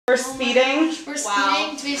We're speeding. We're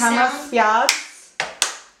speeding. Do we Camera sound?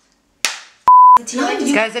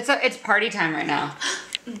 Guys, it's party time right now.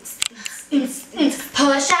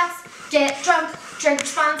 Push-ups, get drunk, drink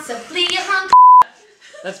responsibly, hunk.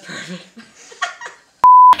 That's perfect.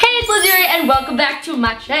 Hey, it's Lyndsay Rae and welcome back to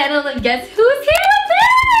my channel, and guess who's here with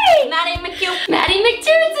me? Maddy McQ. Maddy McQ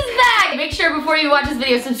is back! Make sure before you watch this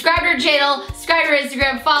video, subscribe to her channel, subscribe to her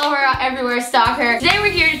Instagram, follow her everywhere, stalk her. Today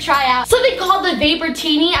we're here to try out something called the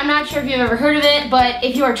Vaportini. I'm not sure if you've ever heard of it, but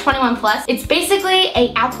if you are 21 plus, it's basically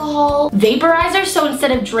a alcohol vaporizer. So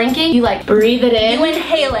instead of drinking, you like breathe it in. You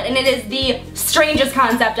inhale it, and it is the strangest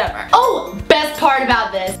concept ever. Oh, best part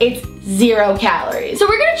about this, it's 0 calories. So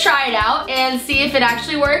we're gonna try it out and see if it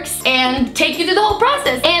actually works and take you through the whole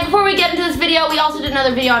process. And before we get into this video, we also did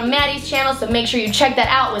another video on Maddy's channel, so make sure you check that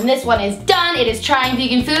out when this one is done. It is trying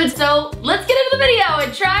vegan foods, so let's get into the video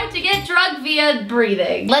and try to get drunk via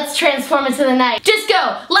breathing. Let's transform into the night.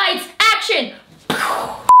 Disco, lights, action!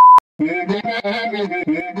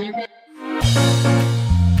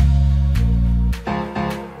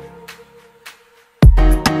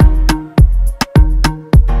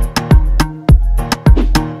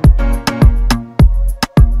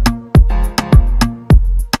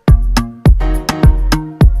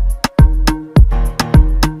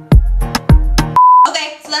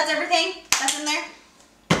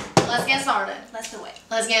 Let's get started. Let's do it.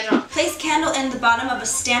 Let's get drunk. Place candle in the bottom of a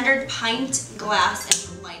standard pint glass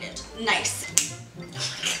and light it. Nice.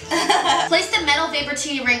 Place the metal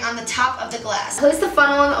Vaportini ring on the top of the glass. Place the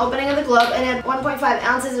funnel in the opening of the globe and add 1.5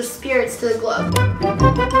 ounces of spirits to the globe.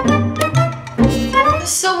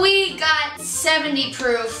 So we got 70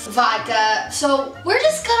 proof vodka. So we're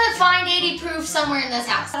just gonna find 80 proof somewhere in this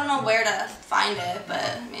house. I don't know where to find it, but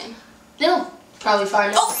I mean. They'll probably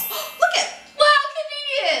find it. Oh, look it! Wow,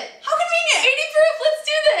 convenient! How convenient! 80 proof, let's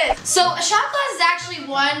do this! So a shot glass is actually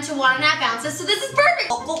 1 to 1.5 ounces, so this is perfect.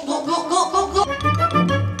 Go, go, go, go, go, go, go.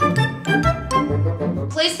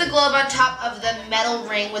 Place the globe on top of the metal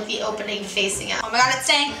ring with the opening facing out. Oh my god, it's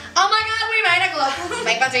staying. Oh my god, we made a globe.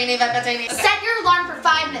 Vaportini. Okay. Set your alarm for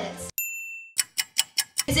 5 minutes.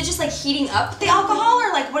 Is it just like heating up the alcohol,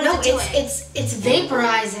 or like what is it doing? It's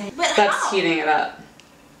vaporizing. But That's how? heating it up.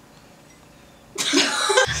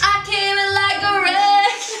 I came in like a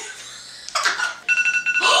wreck.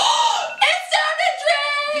 It's time to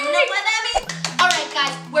drink! You know what that means? Alright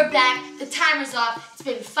guys, we're back. The timer's off. It's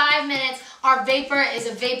been 5 minutes. Our vapor is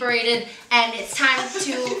evaporated and it's time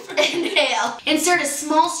to inhale. Insert a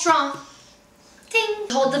small straw. Ding.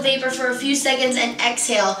 Hold the vapor for a few seconds and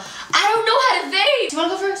exhale. I don't know how to vape. Do you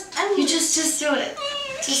want to go first? You just do it.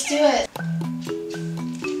 Just do it.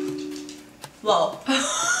 Whoa.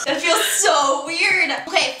 It feels so weird.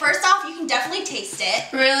 Okay, first off, you can definitely taste it.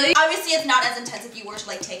 Really? Obviously, it's not as intense if you were to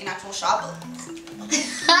like take an actual shot, but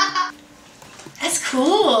That's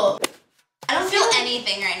cool. I don't feel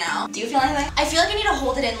anything right now. Do you feel anything? I feel like I need to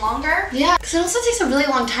hold it in longer. Yeah, because it also takes a really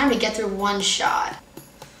long time to get through one shot.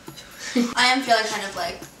 I am feeling kind of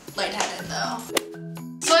like lightheaded though.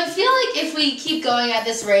 So I feel like if we keep going at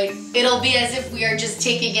this rate, it'll be as if we are just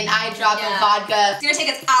taking an eye drop of vodka. It's gonna take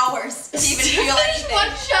us hours to even feel anything.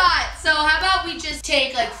 One shot. So how about we just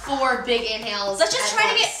take like 4 big inhales? Let's just try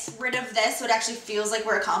to get rid of this so it actually feels like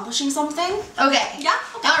we're accomplishing something. Okay. Yeah?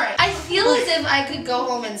 Okay. Alright. I feel as if I could go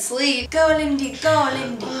home and sleep. Go, Lindy, go,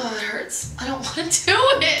 Lindy. Oh, it hurts. I don't want to do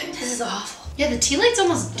it. This is awful. Yeah, the tea light's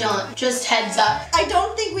almost done. Just heads up. I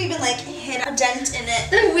don't think we even like hit a dent in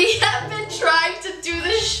it. We have been trying to do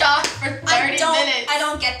this shot for 30 minutes. I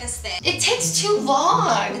don't get this thing. It takes too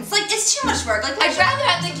long. It's like, it's too much work. Like, I'd rather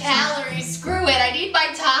have the calories. Screw it. I need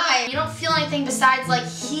my time. You don't feel anything besides like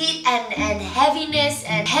heat and heaviness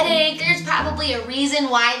and headache. There's probably a reason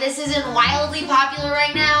why this isn't wildly popular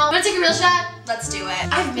right now. Wanna take a real shot? Let's do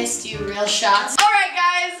it. I've missed you, real shots. Alright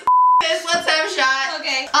guys, this, let's have a shot.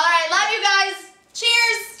 Okay. Alright, love you guys.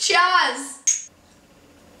 Cheers. Cheers.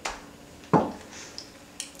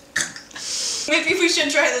 Maybe we should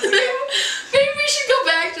try this again. Maybe we should go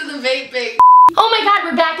back to the vaping. Oh my god,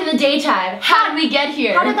 we're back in the daytime. How did we get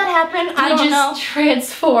here? How did that happen? I don't know. We just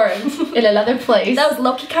transformed in another place. That was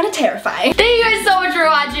low-key kind of terrifying. Thank you guys so much for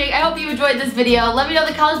watching. I hope you enjoyed this video. Let me know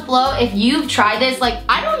in the comments below if you've tried this. Like,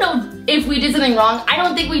 I don't know if we did something wrong. I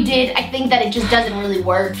don't think we did. I think that it just doesn't really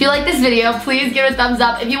work. If you like this video, please give it a thumbs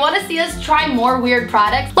up. If you want to see us try more weird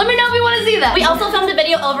products, let me know if you want to see that. We also filmed a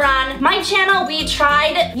video over on my channel. We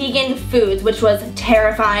tried vegan foods, which was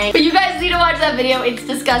terrifying. But you guys need to watch that video. It's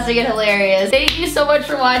disgusting and hilarious. Thank you so much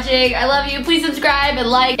for watching. I love you. Please subscribe and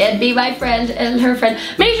like and be my friend and her friend.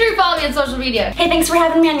 Make sure you follow me on social media. Hey, thanks for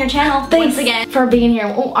having me on your channel. Thanks once again for being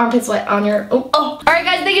here. Oh, armpit sweat on your. Oh. All right,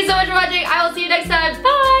 guys. Thank you so much for watching. I will see you next time.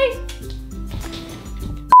 Bye.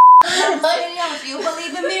 you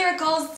believe in miracles?